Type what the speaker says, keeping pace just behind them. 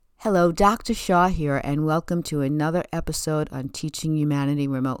Hello, Dr. Shaw here, and welcome to another episode on Teaching Humanity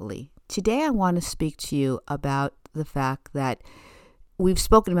Remotely. Today I want to speak to you about the fact that we've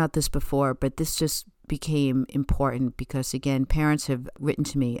spoken about this before, but this just became important because, again, parents have written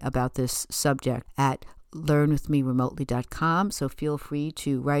to me about this subject at learnwithmeremotely.com. So feel free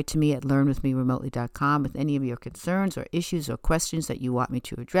to write to me at learnwithmeremotely.com with any of your concerns or issues or questions that you want me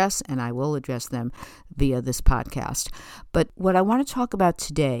to address, and I will address them via this podcast. But what I want to talk about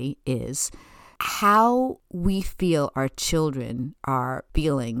today is how we feel our children are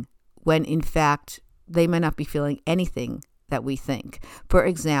feeling when, in fact, they may not be feeling anything that we think. For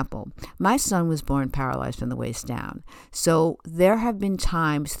example, my son was born paralyzed from the waist down. So there have been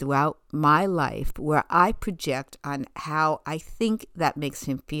times throughout my life where I project on how I think that makes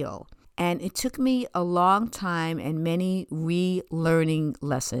him feel. And it took me a long time and many relearning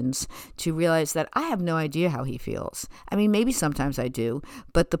lessons to realize that I have no idea how he feels. I mean, maybe sometimes I do,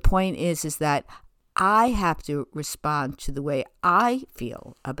 but the point is that I have to respond to the way I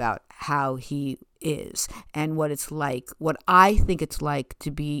feel about how he is and what it's like. What I think it's like to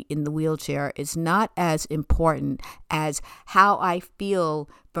be in the wheelchair is not as important as how I feel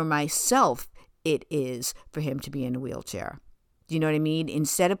for myself it is for him to be in a wheelchair. Do you know what I mean?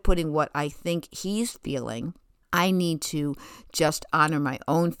 Instead of putting what I think he's feeling, I need to just honor my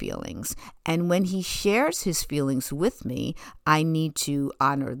own feelings. And when he shares his feelings with me, I need to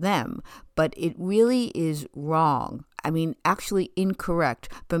honor them. But it really is wrong. I mean, actually incorrect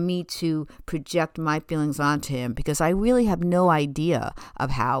for me to project my feelings onto him because I really have no idea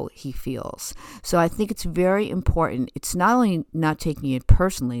of how he feels. So I think it's very important. It's not only not taking it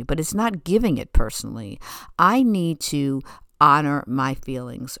personally, but it's not giving it personally. I need to honor my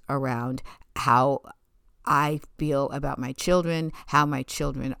feelings around how I feel about my children, how my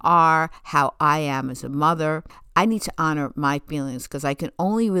children are, how I am as a mother. I need to honor my feelings because I can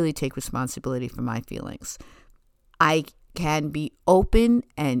only really take responsibility for my feelings. I can be open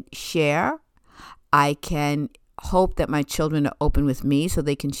and share. I can hope that my children are open with me so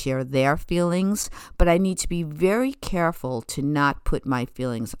they can share their feelings, but I need to be very careful to not put my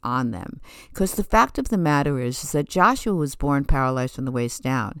feelings on them. Because the fact of the matter is that Joshua was born paralyzed from the waist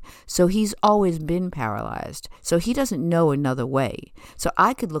down, so he's always been paralyzed. So he doesn't know another way. So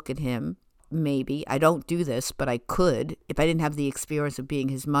I could look at him. Maybe. I don't do this, but I could if I didn't have the experience of being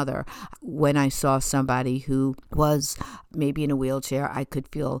his mother. When I saw somebody who was maybe in a wheelchair, I could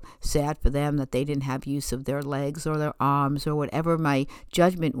feel sad for them that they didn't have use of their legs or their arms or whatever my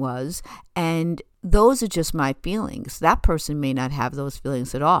judgment was. And those are just my feelings. That person may not have those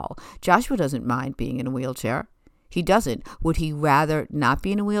feelings at all. Joshua doesn't mind being in a wheelchair. He doesn't. Would he rather not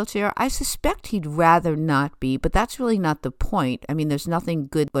be in a wheelchair? I suspect he'd rather not be, but that's really not the point. I mean, there's nothing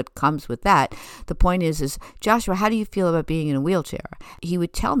good what comes with that. The point is, Joshua, how do you feel about being in a wheelchair? He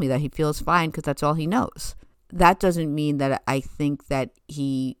would tell me that he feels fine because that's all he knows. That doesn't mean that I think that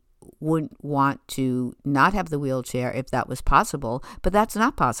he wouldn't want to not have the wheelchair if that was possible, but that's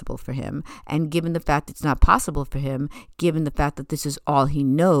not possible for him. And given the fact it's not possible for him, given the fact that this is all he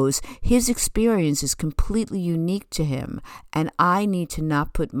knows, his experience is completely unique to him, and I need to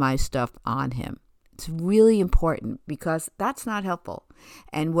not put my stuff on him. It's really important because that's not helpful.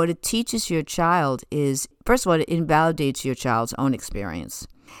 And what it teaches your child is, first of all, it invalidates your child's own experience.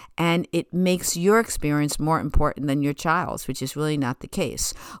 And it makes your experience more important than your child's, which is really not the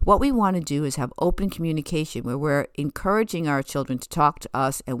case. What we want to do is have open communication where we're encouraging our children to talk to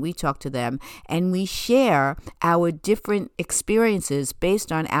us and we talk to them, and we share our different experiences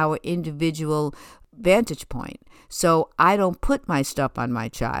based on our individual vantage point. So I don't put my stuff on my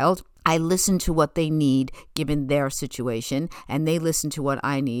child. I listen to what they need given their situation, and they listen to what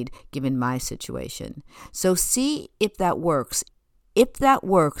I need given my situation. So see if that works. If that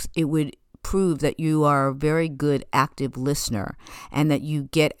works, it would prove that you are a very good active listener and that you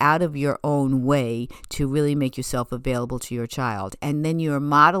get out of your own way to really make yourself available to your child. And then you're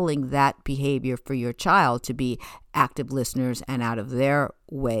modeling that behavior for your child to be active listeners and out of their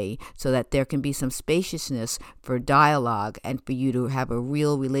way so that there can be some spaciousness for dialogue and for you to have a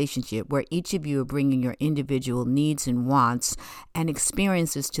real relationship where each of you are bringing your individual needs and wants and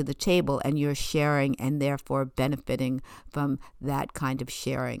experiences to the table, and you're sharing and therefore benefiting from that kind of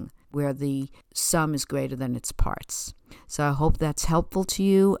sharing where the sum is greater than its parts. So I hope that's helpful to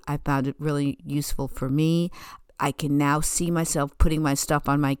you. I found it really useful for me. I can now see myself putting my stuff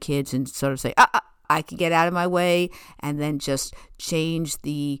on my kids and sort of say, I can get out of my way, and then just change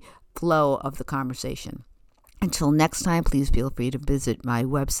the flow of the conversation. Until next time, please feel free to visit my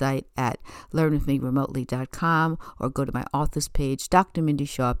website at learnwithmeremotely.com or go to my authors page, Dr. Mindy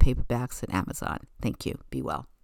Shaw, paperbacks at Amazon. Thank you. Be well.